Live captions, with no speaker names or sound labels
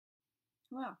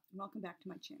Hello, and welcome back to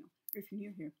my channel. If you're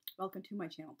new here, welcome to my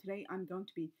channel. Today I'm going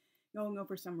to be going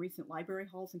over some recent library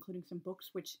hauls, including some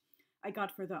books which I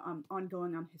got for the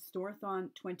ongoing Historathon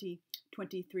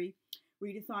 2023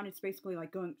 readathon. It's basically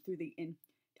like going through the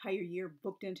entire year,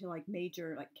 booked into like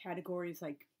major like categories,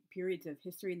 like periods of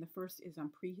history. And the first is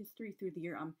prehistory through the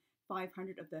year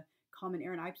 500 of the Common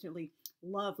Era. And I absolutely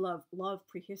love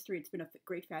prehistory. It's been a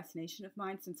great fascination of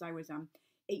mine since I was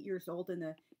 8 years old in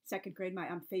the second grade. My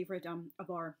favorite of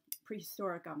our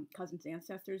prehistoric cousins'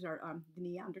 ancestors are the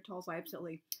Neanderthals. I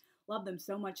absolutely love them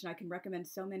so much, and I can recommend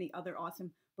so many other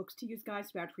awesome books to you guys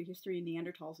about prehistory and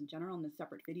Neanderthals in general in a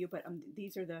separate video. But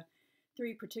these are the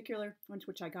three particular ones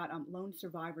which I got. Lone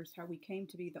Survivors, How We Came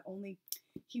to Be the Only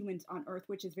Humans on Earth,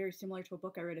 which is very similar to a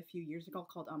book I read a few years ago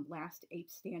called Last Ape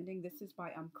Standing. This is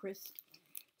by Chris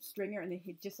Stringer, and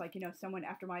he just like someone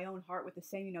after my own heart with the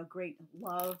same great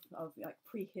love of like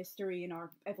prehistory and our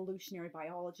evolutionary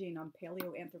biology and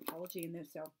paleoanthropology in this.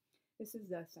 So this is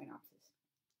the synopsis.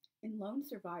 In Lone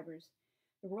Survivors,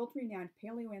 the world-renowned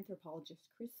paleoanthropologist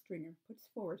Chris Stringer puts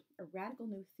forward a radical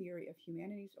new theory of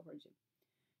humanity's origin.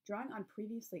 Drawing on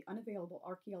previously unavailable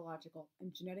archaeological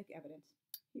and genetic evidence,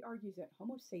 he argues that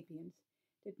Homo sapiens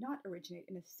did not originate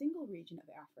in a single region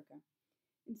of Africa.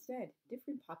 Instead,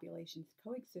 different populations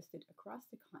coexisted across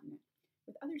the continent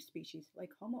with other species like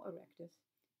Homo erectus,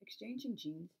 exchanging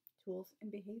genes, tools,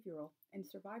 and behavioral and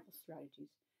survival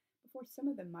strategies before some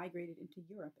of them migrated into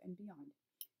Europe and beyond.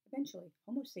 Eventually,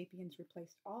 Homo sapiens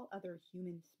replaced all other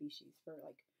human species for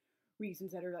like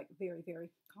reasons that are like very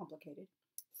complicated.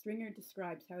 Stringer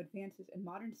describes how advances in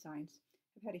modern science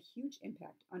have had a huge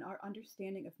impact on our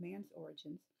understanding of man's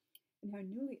origins and how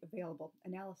newly available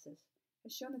analysis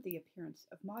has shown that the appearance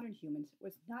of modern humans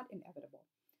was not inevitable,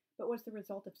 but was the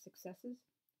result of successes,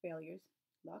 failures,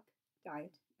 luck,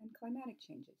 diet, and climatic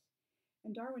changes.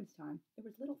 In Darwin's time, there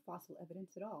was little fossil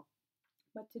evidence at all,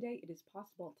 but today it is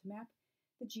possible to map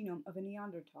the genome of a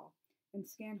Neanderthal and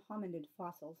scan hominid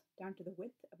fossils down to the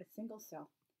width of a single cell.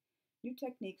 New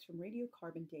techniques from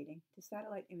radiocarbon dating to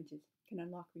satellite images can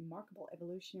unlock remarkable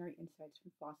evolutionary insights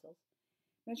from fossils,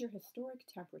 measure historic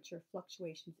temperature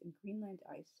fluctuations in Greenland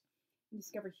ice, and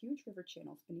discover huge river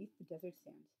channels beneath the desert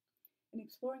sands. In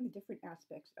exploring the different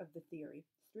aspects of the theory,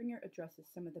 Stringer addresses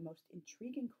some of the most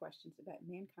intriguing questions about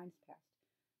mankind's past.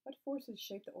 What forces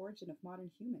shape the origin of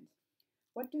modern humans?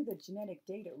 What do the genetic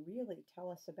data really tell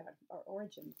us about our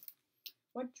origins?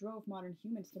 What drove modern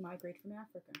humans to migrate from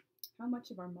Africa? How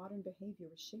much of our modern behavior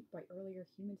was shaped by earlier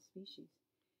human species?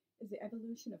 Is the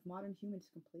evolution of modern humans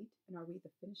complete, and are we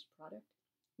the finished product?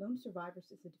 Lone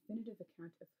Survivors is a definitive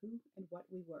account of who and what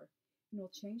we were, and will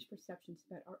change perceptions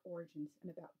about our origins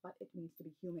and about what it means to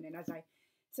be human. And as I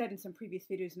said in some previous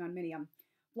videos and on many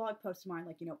blog posts of mine,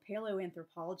 like,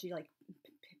 paleoanthropology, like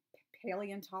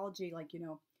paleontology, like,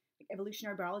 like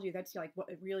evolutionary biology, that's like what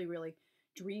a really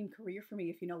dream career for me.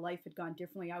 If, life had gone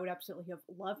differently, I would absolutely have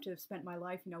loved to have spent my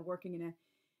life, working in a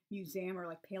museum or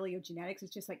like paleogenetics.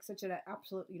 It's just like such an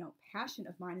absolute, passion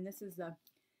of mine. And this is the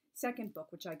second book,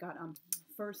 which I got,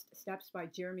 First Steps by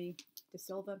Jeremy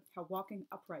DeSilva, How Walking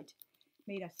Upright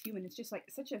Made Us Human. It's just like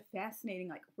such a fascinating,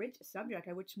 like rich subject.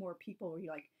 I wish more people were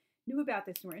like knew about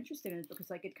this and were interested in it, because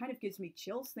like it kind of gives me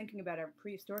chills thinking about our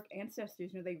prehistoric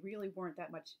ancestors. They really weren't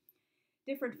that much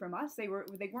different from us. They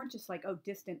weren't just like, oh,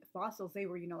 distant fossils. They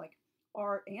were, like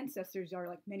our ancestors are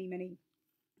like many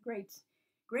great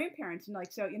grandparents. And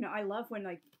like, so, I love when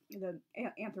like the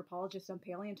anthropologists and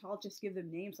paleontologists give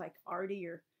them names like Artie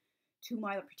or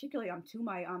Tumai, particularly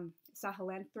Tumai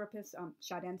Sahelanthropus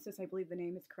shadensis, I believe the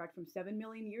name is correct, from 7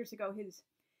 million years ago.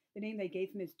 The name they gave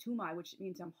him is Tumai, which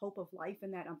means hope of life in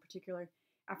that particular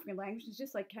African language. It's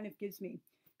just like kind of gives me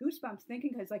goosebumps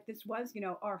thinking, because like this was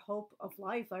our hope of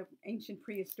life, our ancient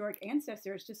prehistoric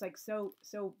ancestor. It's just like so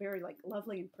very like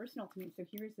lovely and personal to me. So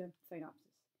here's the synopsis.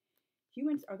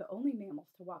 Humans are the only mammals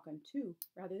to walk on 2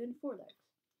 rather than 4 legs,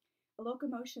 a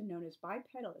locomotion known as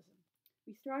bipedalism.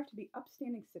 We strive to be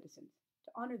upstanding citizens,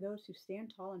 to honor those who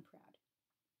stand tall and proud,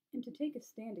 and to take a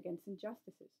stand against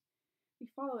injustices. We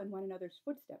follow in one another's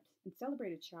footsteps and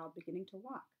celebrate a child beginning to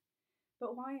walk.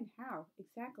 But why and how,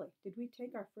 exactly, did we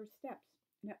take our first steps,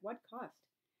 and at what cost?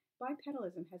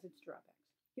 Bipedalism has its drawbacks.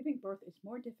 Giving birth is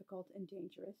more difficult and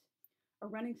dangerous. Our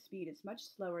running speed is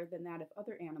much slower than that of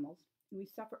other animals, and we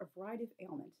suffer a variety of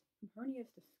ailments, from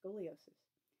hernias to scoliosis.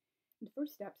 In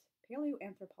First Steps,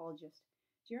 paleoanthropologist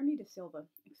Jeremy DeSilva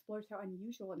explores how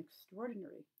unusual and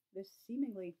extraordinary this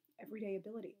seemingly everyday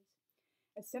ability is.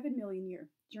 A 7 million year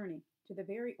journey to the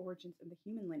very origins of the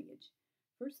human lineage,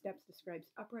 First Steps describes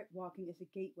upright walking as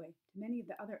a gateway to many of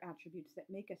the other attributes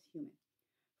that make us human.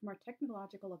 from our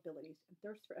technological abilities and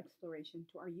thirst for exploration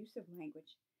to our use of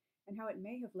language, and how it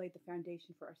may have laid the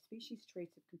foundation for our species'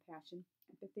 traits of compassion,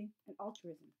 empathy, and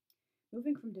altruism.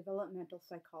 Moving from developmental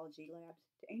psychology labs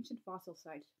to ancient fossil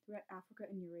sites throughout Africa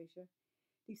and Eurasia,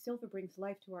 DeSilva brings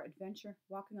life to our adventure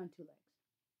walking on two legs,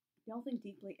 delving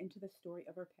deeply into the story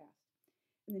of our past.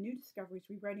 In the new discoveries,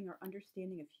 rewriting our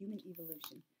understanding of human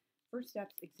evolution. First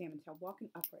Steps examines how walking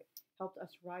upright helped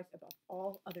us rise above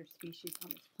all other species on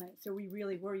this planet. So we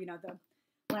really were, the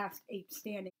last ape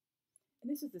standing.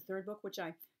 And this is the third book, which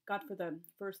I got for the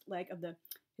first leg of the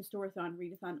Historathon,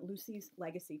 readathon, Lucy's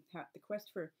Legacy, The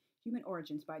Quest for Human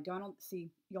Origins by Donald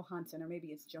C. Johanson, or maybe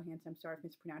it's Johanson, I'm sorry if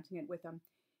mispronouncing it, with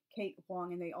Kate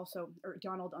Wong, and they also, or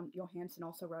Donald Johanson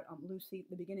also wrote Lucy,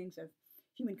 The Beginnings of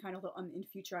Humankind, although in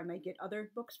future I may get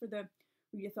other books for the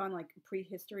readathon, like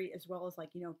prehistory, as well as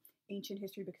ancient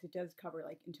history, because it does cover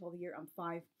until the year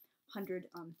 500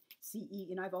 CE,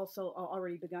 and I've also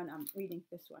already begun reading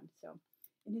this one. So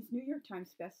in his New York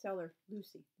Times bestseller,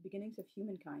 Lucy, The Beginnings of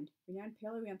Humankind, renowned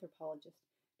paleoanthropologist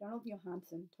Donald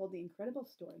Johanson told the incredible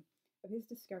story of his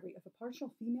discovery of a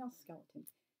partial female skeleton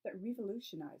that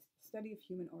revolutionized the study of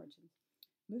human origins.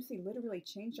 Lucy literally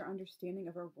changed our understanding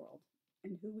of our world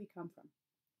and who we come from.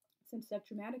 Since that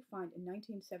dramatic find in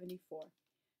 1974,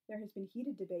 there has been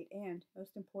heated debate and,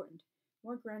 most important,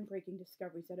 more groundbreaking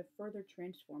discoveries that have further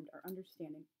transformed our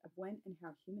understanding of when and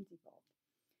how humans evolved.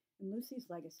 In Lucy's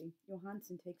Legacy,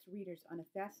 Johanson takes readers on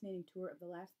a fascinating tour of the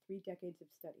last 3 decades of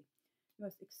study, the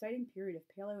most exciting period of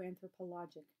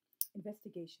paleoanthropologic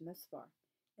investigation thus far.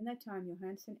 In that time,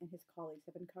 Johanson and his colleagues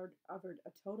have uncovered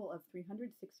a total of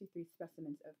 363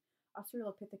 specimens of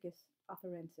Australopithecus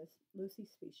afarensis,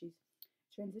 Lucy's species,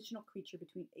 transitional creature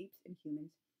between apes and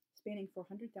humans, spanning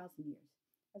 400,000 years.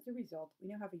 As a result, we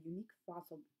now have a unique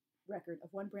fossil record of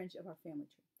one branch of our family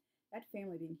tree, that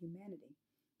family being humanity,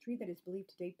 a tree that is believed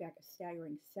to date back a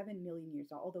staggering 7 million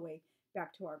years, all the way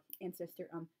back to our ancestor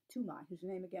Tumai, whose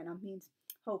name again means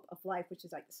hope of life, which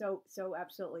is so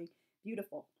absolutely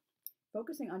beautiful.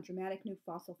 Focusing on dramatic new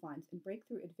fossil finds and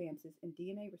breakthrough advances in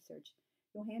DNA research,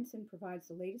 Johanson provides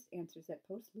the latest answers that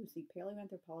post-Lucy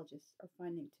paleoanthropologists are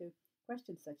finding to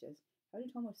questions such as, how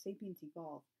did Homo sapiens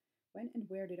evolve? When and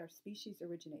where did our species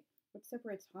originate? What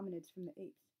separates hominids from the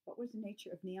apes? What was the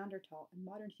nature of Neanderthal and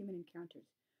modern human encounters?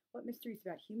 What mysteries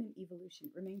about human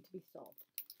evolution remain to be solved?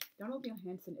 Donald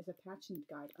Johanson is a passionate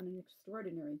guide on an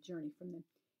extraordinary journey from the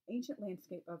ancient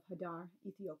landscape of Hadar,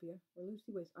 Ethiopia, where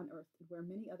Lucy was unearthed and where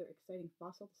many other exciting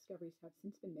fossil discoveries have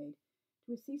since been made,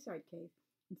 to a seaside cave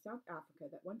in South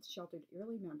Africa that once sheltered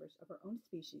early members of our own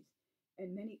species,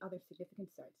 and many other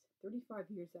significant sites. 35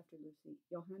 years after Lucy,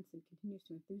 Johanson continues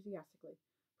to enthusiastically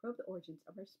probe the origins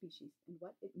of our species and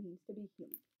what it means to be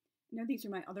human. Now, these are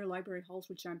my other library hauls,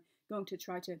 which I'm going to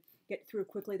try to get through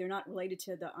quickly. They're not related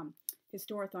to the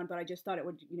Historathon, but I just thought it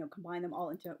would, combine them all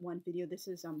into one video. This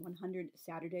is 100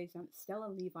 Saturdays. Stella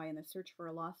Levi and the Search for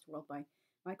a Lost World by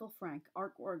Michael Frank.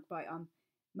 Artwork by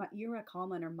Myra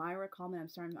Coleman, or Myra Coleman. I'm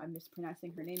sorry, I'm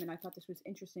mispronouncing her name. And I thought this was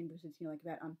interesting because it's,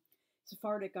 about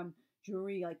Sephardic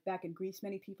Jewry, back in Greece.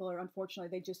 Many people are, unfortunately,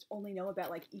 they just only know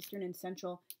about Eastern and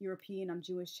Central European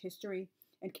Jewish history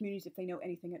and communities, if they know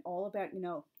anything at all about,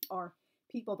 our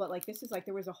people. But this is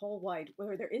there was a whole wide,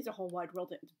 whether there is a whole wide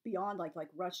world beyond like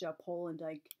Russia, Poland,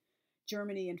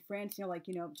 Germany and France,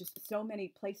 just so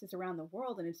many places around the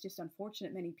world. And it's just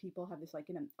unfortunate many people have this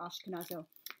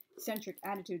Ashkenazo-centric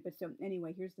attitude. But so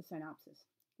anyway, here's the synopsis.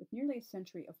 With nearly a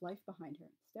century of life behind her,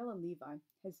 Stella Levi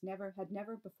had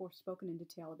never before spoken in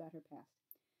detail about her past.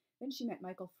 Then she met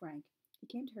Michael Frank. He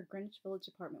came to her Greenwich Village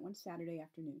apartment one Saturday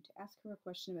afternoon to ask her a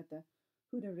question about the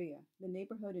Hudaria, the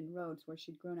neighborhood in Rhodes where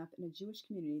she'd grown up in a Jewish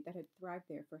community that had thrived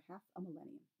there for half a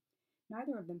millennium.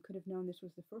 Neither of them could have known this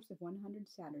was the first of 100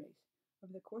 Saturdays,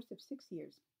 over the course of 6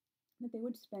 years, that they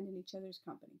would spend in each other's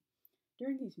company.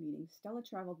 During these meetings, Stella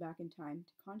traveled back in time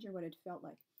to conjure what it felt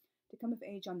like to come of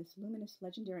age on this luminous,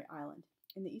 legendary island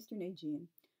in the eastern Aegean,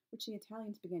 which the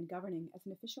Italians began governing as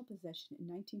an official possession in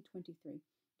 1923,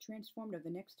 transformed over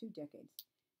the next 2 decades,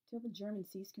 till the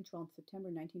Germans seized control in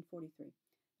September 1943.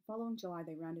 The following July,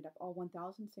 they rounded up all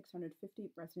 1,650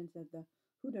 residents of the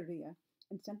Hudaria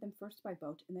and sent them first by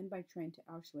boat and then by train to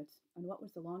Auschwitz on what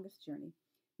was the longest journey,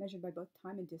 measured by both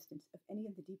time and distance, of any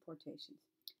of the deportations.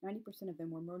 90% of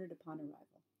them were murdered upon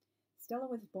arrival. Stella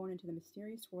was born into the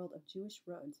mysterious world of Jewish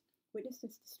Rhodes, witnessed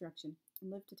its destruction,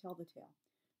 and lived to tell the tale.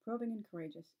 Probing and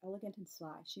courageous, elegant and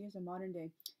sly, she is a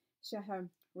modern-day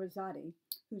Scheherazade,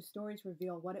 whose stories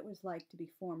reveal what it was like to be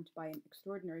formed by an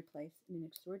extraordinary place in an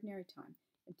extraordinary time,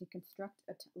 and to construct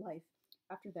a life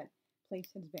after that place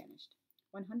has vanished.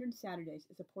 100 Saturdays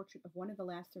is a portrait of one of the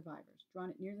last survivors, drawn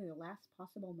at nearly the last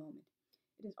possible moment.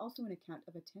 It is also an account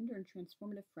of a tender and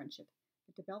transformative friendship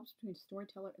that develops between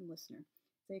storyteller and listener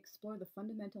as they explore the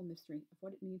fundamental mystery of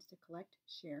what it means to collect,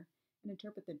 share, and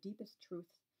interpret the deepest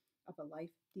truths of a life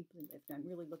deeply lived. I'm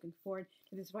really looking forward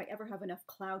to this. If I ever have enough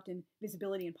clout and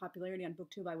visibility and popularity on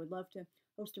BookTube, I would love to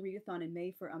host a readathon in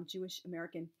May for Jewish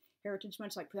American Heritage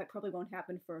Month. Like, that probably won't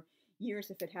happen for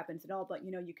years if it happens at all, but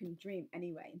you can dream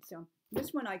anyway. And so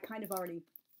this one I kind of already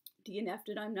DNF'd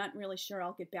it. I'm not really sure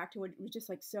I'll get back to it. It was just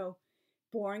like so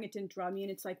boring. It didn't draw me in.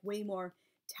 It's like way more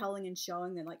telling and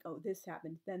showing than like, oh, this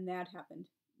happened, then that happened.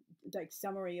 Like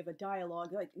summary of a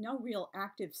dialogue, like no real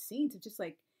active scenes. It's just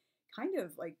like kind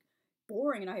of like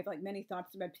boring. And I have like many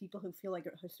thoughts about people who feel like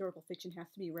historical fiction has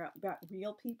to be about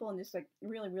real people, and this like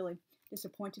really, really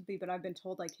disappointed me. But I've been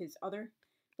told like his other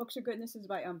books are good. And this is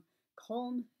by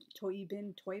Colm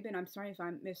Toibin. I'm sorry if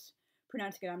I'm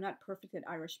mispronouncing it. I'm not perfect at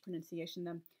Irish pronunciation.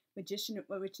 The Magician,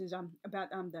 which is about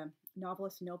the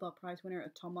novelist and Nobel Prize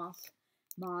winner Thomas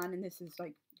Mann, and this is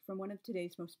like from one of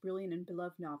today's most brilliant and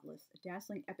beloved novelists, a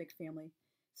dazzling epic family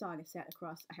saga set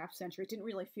across a half century. It didn't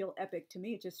really feel epic to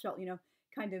me. It just felt,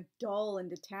 kind of dull and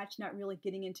detached, not really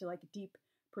getting into like a deep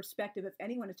perspective. If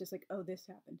anyone, it's just like, oh, this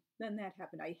happened, then that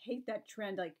happened. I hate that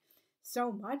trend like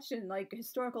so much in like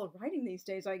historical writing these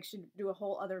days. I should do a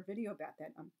whole other video about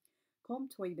that. Colm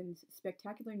Toibin's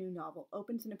spectacular new novel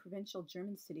opens in a provincial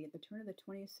German city at the turn of the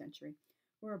 20th century,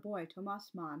 where a boy,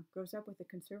 Thomas Mann, grows up with a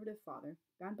conservative father,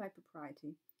 bound by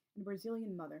propriety, and a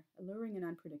Brazilian mother, alluring and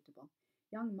unpredictable.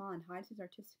 Young Mann hides his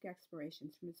artistic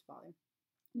aspirations from his father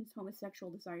and his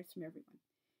homosexual desires from everyone.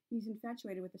 He is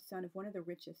infatuated with the son of one of the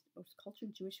richest, most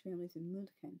cultured Jewish families in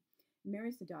München and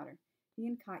marries the daughter. He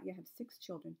and Katja have 6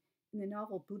 children. In the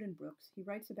novel Budenbrooks, he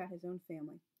writes about his own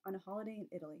family. On a holiday in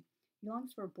Italy, he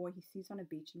longs for a boy he sees on a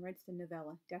beach and writes the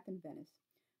novella Death in Venice.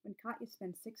 When Katja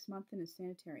spends 6 months in a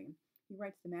sanitarium, he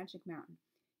writes The Magic Mountain.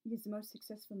 He is the most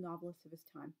successful novelist of his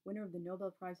time, winner of the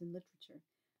Nobel Prize in Literature,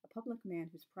 a public man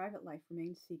whose private life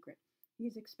remains secret. He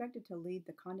is expected to lead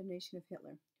the condemnation of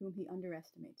Hitler, whom he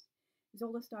underestimates. His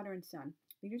oldest daughter and son,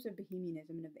 leaders of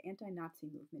Bohemianism and of the anti-Nazi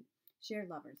movement, share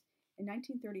lovers. In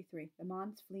 1933, the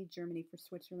Manns flee Germany for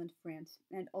Switzerland, France,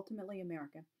 and ultimately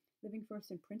America, living first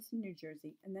in Princeton, New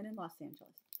Jersey, and then in Los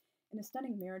Angeles. In a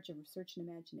stunning marriage of research and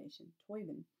imagination,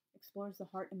 Toibin explores the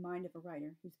heart and mind of a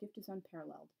writer whose gift is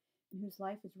unparalleled, and whose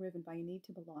life is riven by a need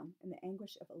to belong and the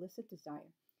anguish of illicit desire.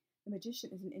 The Magician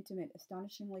is an intimate,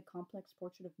 astonishingly complex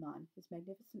portrait of Mann, his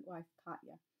magnificent wife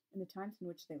Katja, and the times in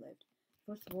which they lived.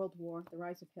 First World War, the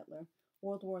rise of Hitler,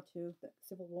 World War II, the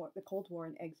Civil War, the Cold War,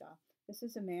 and exile. This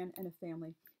is a man and a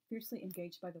family fiercely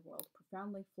engaged by the world,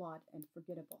 profoundly flawed and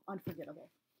unforgettable.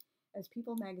 As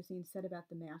People magazine said about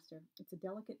The Master, it's a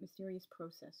delicate, mysterious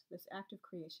process, this act of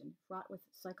creation, fraught with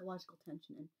psychological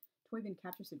tension, and Toibin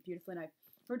captures it beautifully. And I've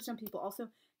heard some people also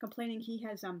complaining he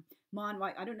has Mann,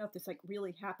 I don't know if this like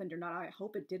really happened or not. I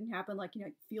hope it didn't happen, like,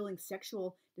 feeling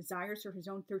sexual desires for his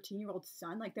own 13-year-old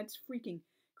son. Like, that's freaking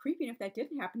creepy. And if that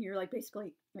didn't happen, you're like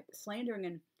basically like slandering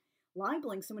and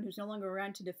libeling someone who's no longer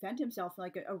around to defend himself,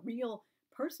 like a real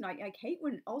person. I hate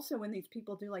when these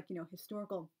people do like,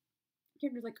 historical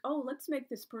characters, like, oh, let's make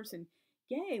this person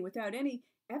gay without any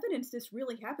evidence this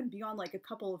really happened beyond like a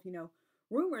couple of,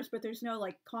 rumors, but there's no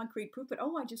like concrete proof. But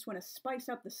oh, I just want to spice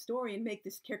up the story and make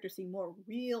this character seem more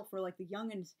real for like the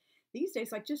youngins these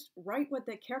days. Like, just write what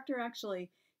the character actually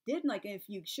did. Like, if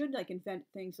you should like invent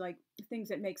things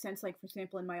that make sense, like for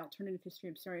example in my alternative history,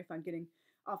 I'm sorry if I'm getting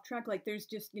off track, like there's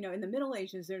just, in the Middle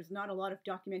Ages, there's not a lot of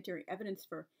documentary evidence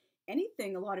for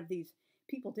anything a lot of these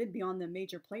people did beyond the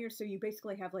major players. So you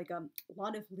basically have like a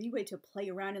lot of leeway to play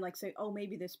around and like say, oh,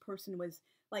 maybe this person was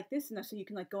like this, and so you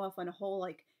can like go off on a whole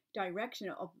like direction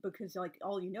because like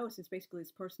all is basically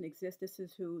this person exists. This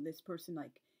is who this person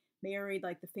like married,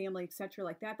 like the family, etc.,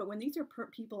 like that. But when these are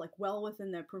people like well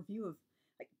within the purview of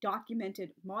like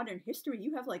documented modern history,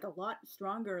 you have like a lot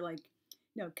stronger like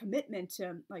commitment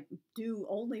to like do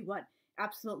only what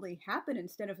absolutely happened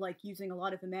instead of like using a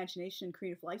lot of imagination and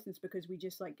creative license because we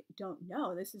just like don't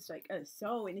know. This is like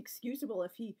so inexcusable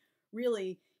if he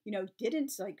really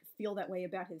didn't like feel that way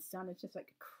about his son. It's just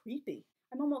like creepy.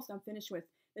 I'm almost finished with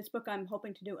this book. I'm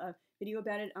hoping to do a video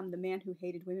about it. The Man Who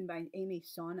Hated Women by Amy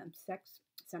Sohn. Sex,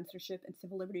 Censorship, and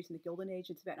Civil Liberties in the Gilded Age.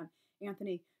 It's about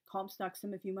Anthony Comstock.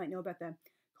 Some of you might know about the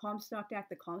Comstock Act,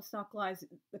 the Comstock laws.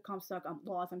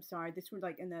 I'm sorry. This was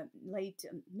like in the late,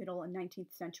 middle, and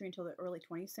 19th century until the early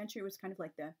 20th century. It was kind of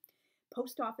like the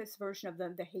post office version of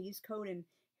the Hays Code and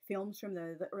films from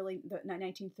the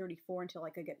 1934 until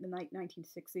like the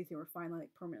 1960s. They were finally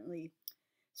like permanently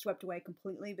swept away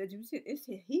completely. But he was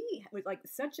like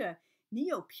such a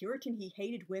neo-Puritan. He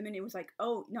hated women. It was like,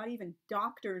 oh, not even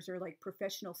doctors or like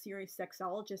professional serious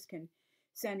sexologists can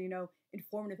send,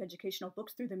 informative educational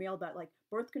books through the mail about like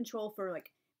birth control for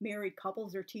like married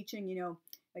couples. They're teaching,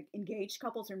 like engaged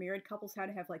couples or married couples how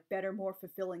to have like better, more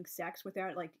fulfilling sex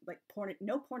without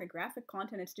no pornographic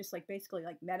content. It's just like basically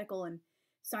like medical and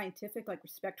scientific, like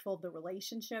respectful of the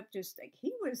relationship. Just like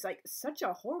he was like such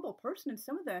a horrible person, and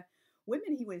some of the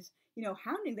women he was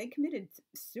hounding, they committed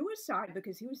suicide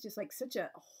because he was just like such a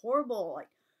horrible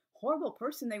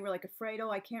person. They were like afraid,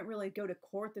 oh, I can't really go to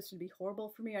court, this would be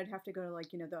horrible for me, I'd have to go to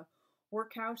like the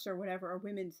workhouse or whatever, or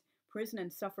women's prison,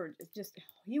 and suffered. It's just,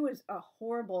 he was a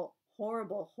horrible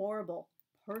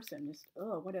person. Just,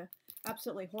 oh, what a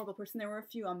absolutely horrible person. There were a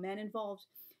few men involved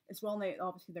as well, and they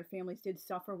obviously, their families did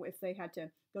suffer if they had to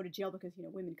go to jail because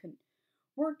women couldn't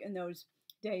work in those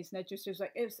days. And that just was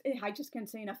like, I just can't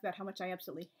say enough about how much I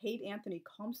absolutely hate Anthony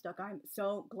Comstock. I'm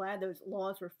so glad those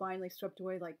laws were finally swept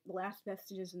away, like the last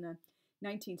vestiges in the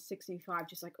 1965.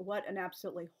 Just like, what an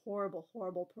absolutely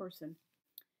horrible person.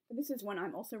 But this is one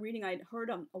I'm also reading. I'd heard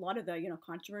a lot of the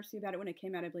controversy about it when it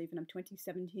came out, I believe, in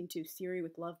 2017, to Siri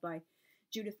with Love by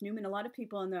Judith Newman. A lot of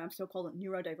people in the so-called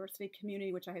neurodiversity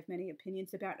community, which I have many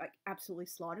opinions about, like absolutely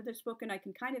slaughtered this book. And I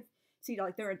can kind of see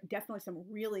like there are definitely some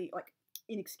really like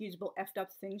inexcusable effed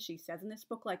up things she says in this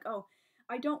book, like, oh,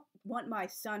 I don't want my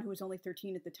son, who was only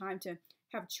 13 at the time, to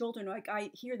have children. Like, I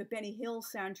hear the Benny Hill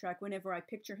soundtrack whenever I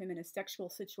picture him in a sexual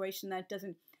situation that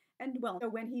doesn't end well. So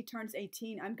when he turns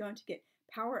 18, I'm going to get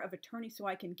power of attorney so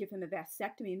I can give him a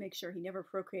vasectomy and make sure he never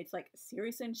procreates. Like,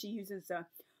 seriously? And she uses a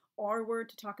R word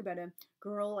to talk about a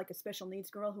girl, like a special needs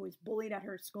girl who was bullied at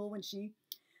her school when she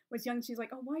was young. She's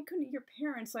like, oh, why couldn't your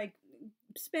parents like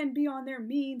spend beyond their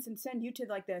means and send you to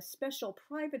like the special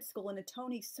private school in a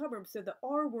Tony suburb so the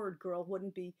R word girl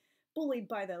wouldn't be bullied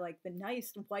by the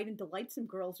nice white and delightsome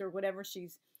girls, or whatever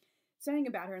she's saying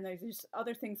about her. And there's just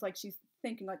other things, like she's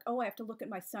thinking like, oh, I have to look at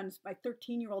my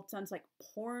 13-year-old son's like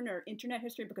porn or internet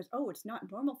history because, oh, it's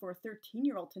not normal for a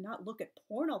 13-year-old to not look at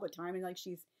porn all the time. And like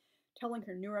she's telling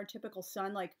her neurotypical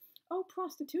son like, oh,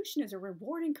 prostitution is a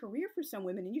rewarding career for some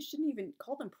women, and you shouldn't even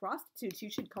call them prostitutes. You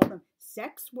should call them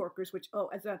sex workers, which, oh,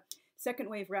 as a second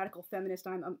wave radical feminist,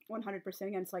 I'm 100%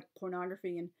 against like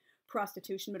pornography and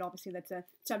prostitution, but obviously that's a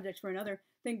subject for another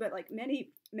thing. But like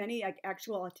many like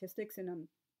actual autistics and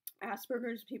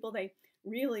Asperger's people, they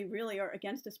really are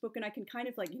against this book, and I can kind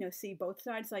of like see both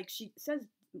sides. Like she says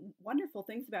wonderful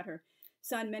things about her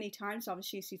son many times.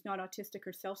 Obviously she's not autistic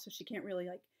herself, so she can't really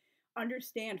like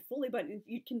understand fully, but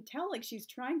you can tell like she's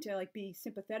trying to like be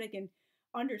sympathetic and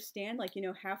understand, like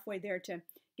halfway there to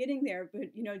getting there,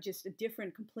 but just a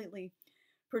different completely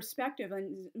perspective.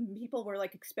 And people were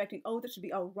like expecting, oh, this would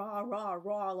be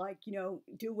raw, like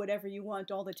do whatever you want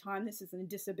all the time, this isn't a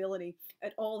disability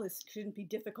at all, this shouldn't be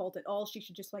difficult at all, she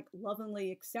should just like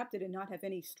lovingly accept it and not have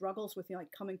any struggles with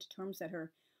like coming to terms that her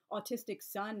autistic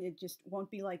son, it just won't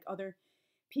be like other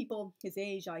people his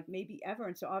age, like maybe ever.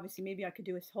 And so obviously maybe I could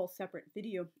do a whole separate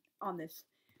video on this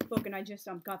book. And I just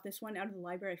got this one out of the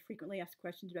library. I frequently ask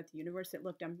questions about the universe. It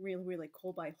looked really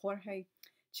cool, by Jorge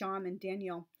Cham and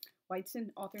Danielle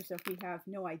Whiteson, authors of We Have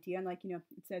No Idea. And like it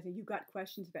says, and you've got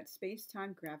questions about space,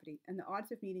 time, gravity, and the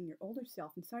odds of meeting your older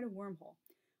self inside a wormhole.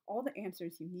 All the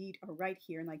answers you need are right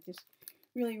here. And like just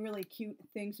really cute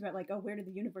things about like, oh, where did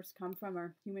the universe come from?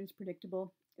 Are humans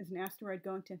predictable? Is an asteroid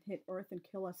going to hit Earth and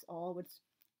kill us all? What's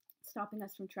stopping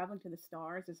us from traveling to the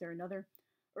stars? Is there another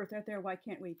Earth out there? Why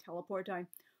can't we teleport? I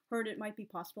heard it might be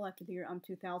possible after the year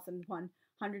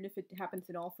 2100, if it happens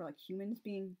at all, for like humans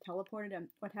being teleported.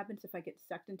 What happens if I get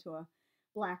sucked into a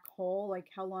black hole? Like,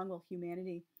 how long will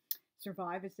humanity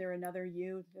survive? Is there another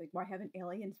you? Like, why haven't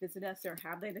aliens visited us, or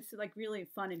have they? This is like really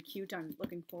fun and cute. I'm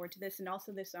looking forward to this. And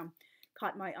also this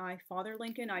caught my eye, Father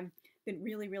Lincoln. I've been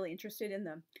really interested in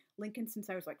the Lincoln since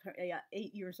I was like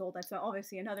 8 years old. That's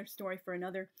obviously another story for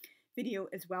another video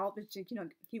as well. But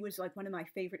he was like one of my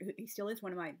favorite, he still is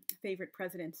one of my favorite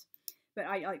presidents. But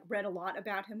I like read a lot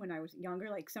about him when I was younger,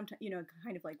 like sometimes,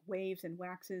 kind of like waves and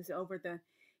waxes over the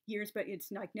years, but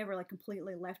it's like never like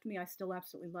completely left me. I still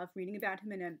absolutely love reading about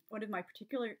him. And one of my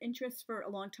particular interests for a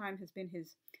long time has been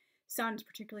his sons,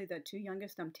 particularly the two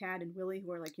youngest, Tad and Willie,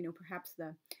 who are like, perhaps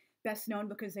the best known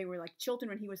because they were like children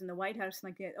when he was in the White House. And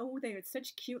like, they were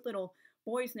such cute little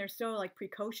boys, and they're so like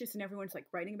precocious, and everyone's like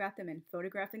writing about them and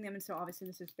photographing them. And so obviously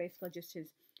this is basically just his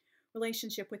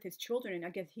relationship with his children. And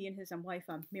I guess he and his wife,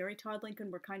 Mary Todd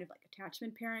Lincoln, were kind of like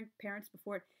attachment parents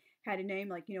before it had a name.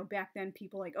 Like, back then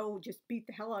people like, oh, just beat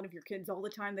the hell out of your kids all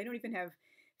the time. They don't even have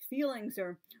feelings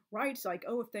or rights. Like,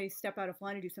 oh, if they step out of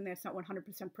line and do something that's not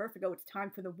 100% perfect, oh, it's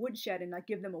time for the woodshed, and like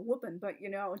give them a whooping. But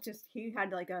it's just, he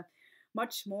had like a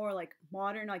much more like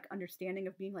modern like understanding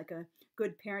of being like a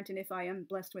good parent. And if I am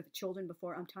blessed with children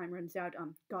before time runs out,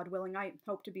 God willing, I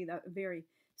hope to be that very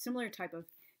similar type of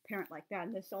parent like that.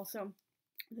 And this also,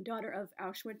 The Daughter of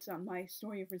Auschwitz, My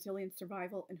Story of Resilience,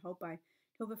 Survival, and Hope by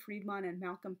Tova Friedman and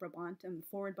Malcolm Brabant,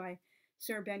 forward by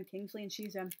Sir Ben Kingsley. And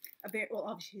she's a very, well,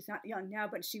 obviously she's not young now,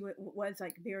 but she was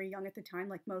like very young at the time.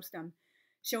 Like most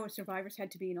Shoah survivors had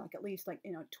to be, like at least like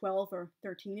 12 or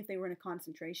 13 if they were in a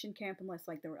concentration camp, unless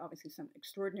like there were obviously some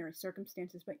extraordinary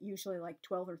circumstances. But usually like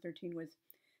 12 or 13 was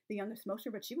the youngest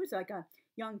moster. But she was like a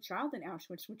young child in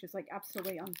Auschwitz, which is like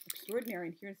absolutely extraordinary.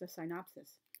 And here's the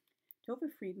synopsis. Tova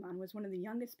Friedman was one of the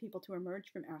youngest people to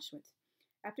emerge from Auschwitz.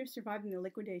 After surviving the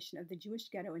liquidation of the Jewish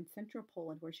ghetto in central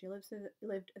Poland, where she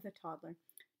lived as a toddler,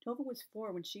 Tova was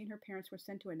 4 when she and her parents were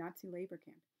sent to a Nazi labor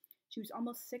camp. She was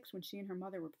almost 6 when she and her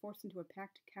mother were forced into a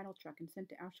packed cattle truck and sent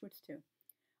to Auschwitz II,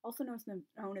 also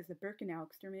known as the Birkenau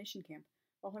extermination camp,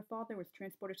 while her father was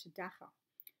transported to Dachau.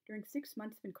 During 6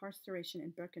 months of incarceration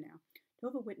in Birkenau,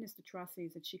 Tova witnessed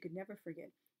atrocities that she could never forget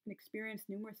and experienced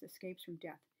numerous escapes from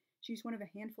death. She is one of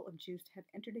a handful of Jews to have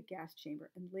entered a gas chamber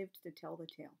and lived to tell the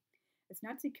tale. As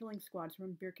Nazi killing squads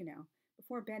roamed Birkenau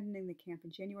before abandoning the camp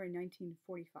in January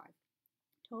 1945,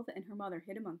 Tova and her mother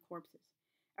hid among corpses.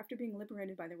 After being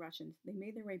liberated by the Russians, they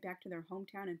made their way back to their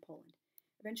hometown in Poland.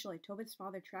 Eventually, Tova's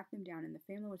father tracked them down and the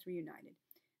family was reunited.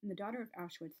 In The Daughter of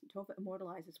Auschwitz, Tova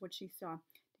immortalizes what she saw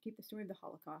to keep the story of the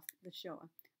Holocaust, the Shoah,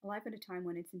 alive at a time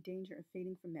when it's in danger of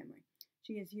fading from memory.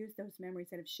 She has used those memories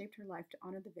that have shaped her life to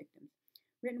honor the victims.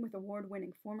 Written with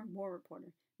award-winning former war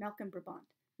reporter Malcolm Brabant,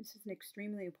 this is an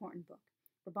extremely important book.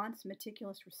 Brabant's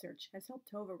meticulous research has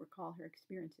helped Tova recall her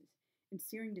experiences in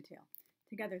searing detail.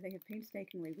 Together, they have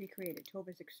painstakingly recreated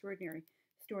Tova's extraordinary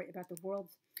story about the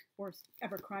world's worst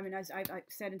ever crime. And as I've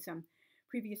said in some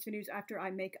previous videos, after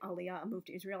I make Aliyah, a move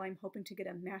to Israel, I'm hoping to get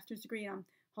a master's degree in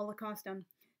Holocaust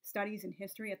studies and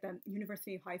history at the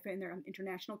University of Haifa in their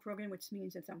international program, which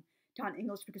means it's taught in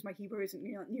English because my Hebrew isn't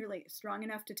nearly strong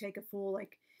enough to take a full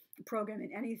like program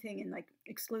in anything in like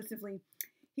exclusively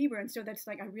Hebrew. And so that's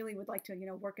like, I really would like to,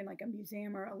 work in like a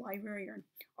museum or a library or an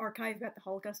archive about the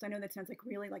Holocaust. I know that sounds like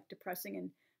really like depressing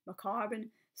and macabre and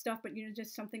stuff, but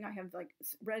just something I have like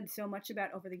read so much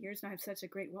about over the years, and I have such a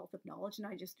great wealth of knowledge, and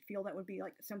I just feel that would be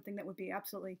like something that would be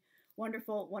absolutely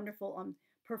wonderful,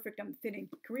 perfect, fitting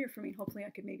career for me. And hopefully I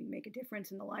could maybe make a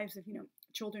difference in the lives of,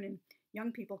 children and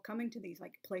young people coming to these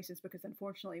like places, because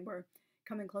unfortunately we're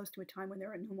coming close to a time when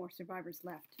there are no more survivors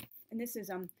left. And this is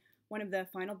one of the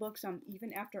final books,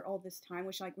 even after all this time,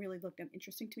 which like really looked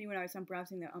interesting to me when I was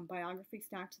browsing the biography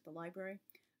stacks at the library.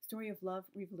 Story of Love,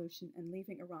 Revolution, and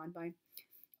Leaving Iran by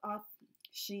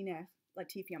Afshineh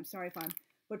Latifi. I'm sorry if I'm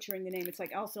butchering the name. It's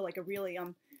like also like a really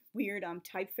weird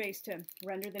typeface to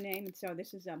render the name. And so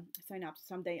this is a synopsis.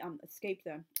 Someday escaped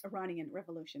the Iranian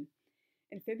Revolution.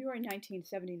 In February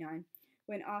 1979,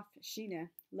 when Afshineh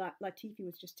Latifi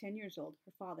was just 10 years old,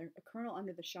 her father, a colonel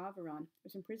under the Shah of Iran,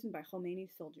 was imprisoned by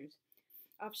Khomeini's soldiers.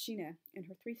 Afshineh and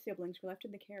her 3 siblings were left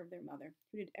in the care of their mother,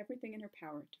 who did everything in her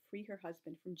power to free her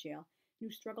husband from jail and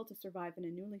who struggled to survive in a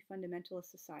newly fundamentalist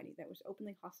society that was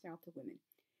openly hostile to women.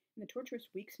 In the torturous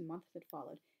weeks and months that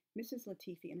followed, Mrs.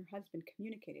 Latifi and her husband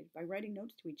communicated by writing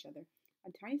notes to each other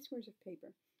on tiny squares of paper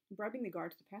and bribing the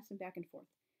guards to pass them back and forth.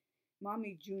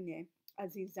 Mami June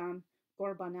Azizam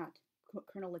Gorbanat,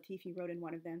 Colonel Latifi wrote in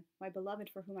one of them, "My beloved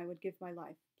for whom I would give my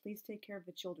life, please take care of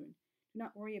the children. Do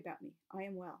not worry about me. I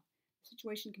am well." The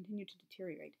situation continued to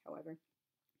deteriorate, however.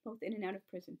 Both in and out of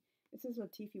prison, Mrs.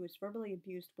 Latifi was verbally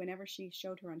abused whenever she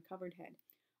showed her uncovered head.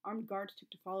 Armed guards took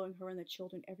to following her and the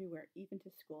children everywhere, even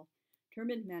to school.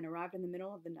 Turbaned men arrived in the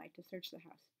middle of the night to search the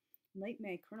house. In late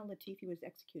May, Colonel Latifi was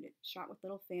executed, shot with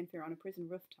little fanfare on a prison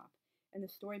rooftop, and the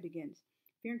story begins.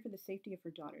 Fearing for the safety of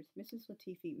her daughters, Mrs.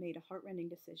 Latifi made a heart-rending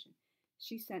decision.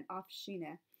 She sent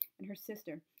Afshineh and her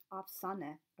sister,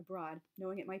 Afsaneh, abroad,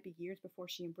 knowing it might be years before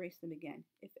she embraced them again,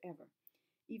 if ever.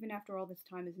 Even after all this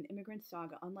time is an immigrant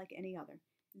saga unlike any other.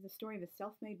 It is the story of a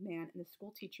self-made man and the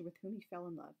school teacher with whom he fell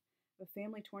in love, of a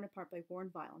family torn apart by war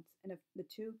and violence, and of the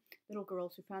 2 little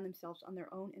girls who found themselves on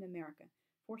their own in America,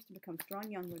 forced to become strong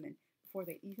young women before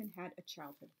they even had a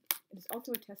childhood. It is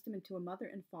also a testament to a mother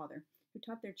and father who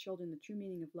taught their children the true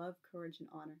meaning of love, courage, and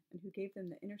honor, and who gave them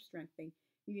the inner strength they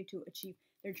needed to achieve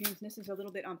their dreams. And this is a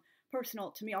little bit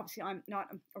personal to me. Obviously, I'm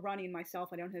not Iranian myself.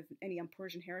 I don't have any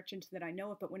Persian heritage that I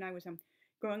know of, but when I was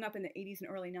growing up in the 80s and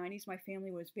early 90s, my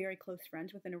family was very close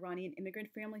friends with an Iranian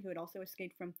immigrant family who had also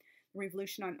escaped from the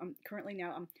revolution. I'm currently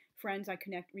now friends. I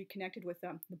reconnected with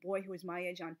the boy who was my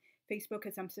age on Facebook,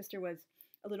 because sister was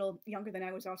a little younger than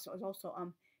I was.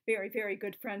 Also very, very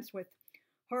good friends with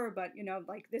her, but you know,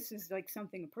 like this is like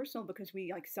something personal because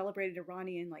we like celebrated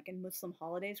Iranian like and Muslim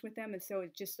holidays with them, and so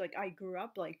it's just like I grew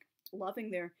up like loving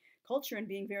their culture and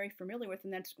being very familiar with,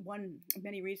 and that's one of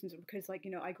many reasons because like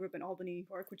you know I grew up in Albany, New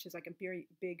York, which is like a very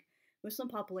big Muslim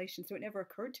population, so it never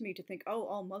occurred to me to think, oh,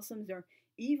 all Muslims are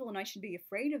evil and I should be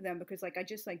afraid of them because like I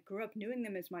just like grew up knowing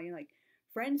them as my like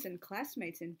friends and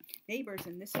classmates and neighbors,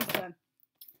 and this is the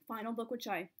final book which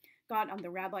I got on The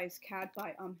Rabbi's Cat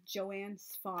by Joanne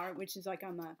Sfar, which is like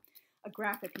a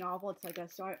graphic novel. It's like a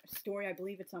story. I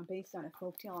believe it's based on a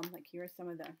folktale. And like here are some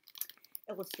of the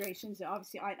illustrations.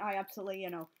 Obviously, I absolutely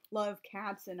love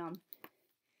cats and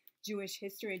Jewish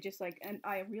history. Just like, and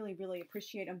I really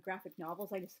appreciate graphic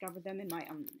novels. I discovered them in my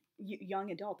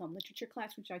young adult literature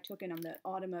class, which I took in the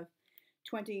autumn of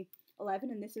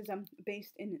 2011, and this is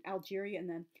based in Algeria in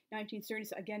the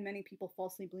 1930s. Again, many people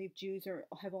falsely believe Jews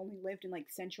have only lived in like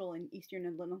Central and Eastern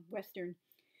and Western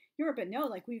Europe, but no,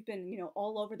 like we've been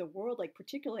all over the world. Like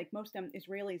particularly like most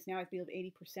Israelis now, I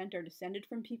believe 80% are descended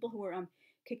from people who were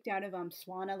kicked out of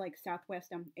Swana, like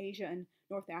Southwest Asia and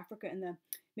North Africa and the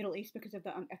Middle East because of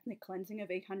the ethnic cleansing of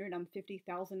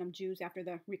 850,000 Jews after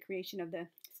the recreation of the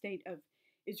state of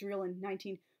Israel in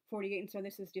 1948. And so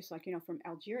this is just like from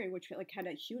Algeria, which like had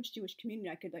a huge Jewish community.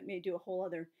 I could like maybe do a whole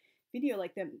other video.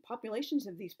 Like the populations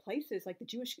of these places, like the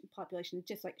Jewish population,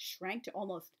 just like shrank to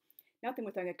almost nothing,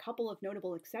 with like a couple of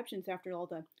notable exceptions after all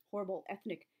the horrible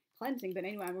ethnic cleansing. But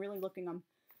anyway, I'm really looking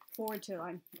forward to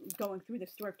going through the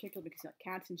story, particularly because of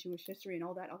cats and Jewish history and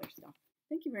all that other stuff.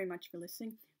 Thank you very much for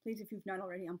listening. Please, if you've not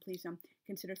already, please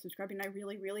consider subscribing. I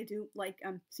really do like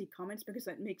see comments because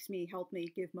that help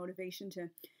me give motivation to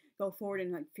go forward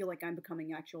and like feel like I'm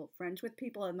becoming actual friends with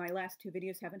people. And my last 2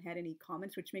 videos haven't had any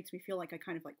comments, which makes me feel like I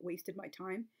kind of like wasted my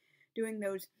time doing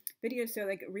those videos. So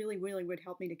like really would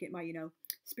help me to get my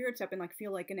spirits up and like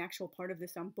feel like an actual part of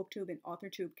this booktube and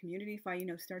authortube community if I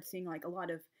start seeing like a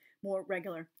lot of more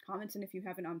regular comments. And if you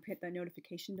haven't hit the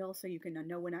notification bell so you can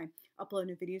know when I upload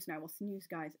new videos, and I will see you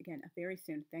guys again very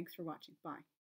soon. Thanks for watching. Bye.